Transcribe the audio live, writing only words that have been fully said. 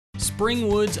Spring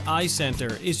Woods Eye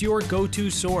Center is your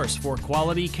go-to source for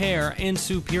quality care and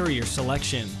superior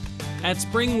selection. At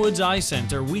Spring Woods Eye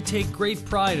Center, we take great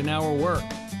pride in our work,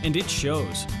 and it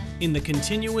shows in the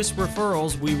continuous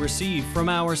referrals we receive from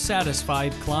our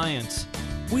satisfied clients.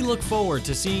 We look forward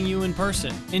to seeing you in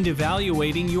person and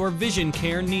evaluating your vision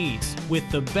care needs with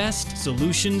the best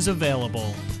solutions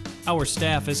available. Our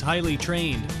staff is highly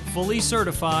trained, fully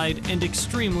certified, and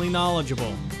extremely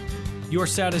knowledgeable. Your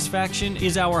satisfaction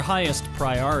is our highest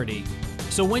priority.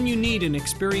 So when you need an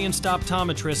experienced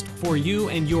optometrist for you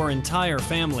and your entire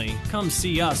family, come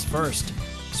see us first.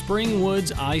 Spring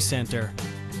Woods Eye Center,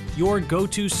 your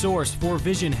go-to source for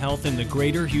vision health in the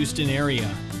greater Houston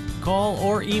area. Call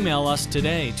or email us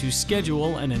today to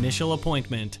schedule an initial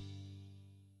appointment.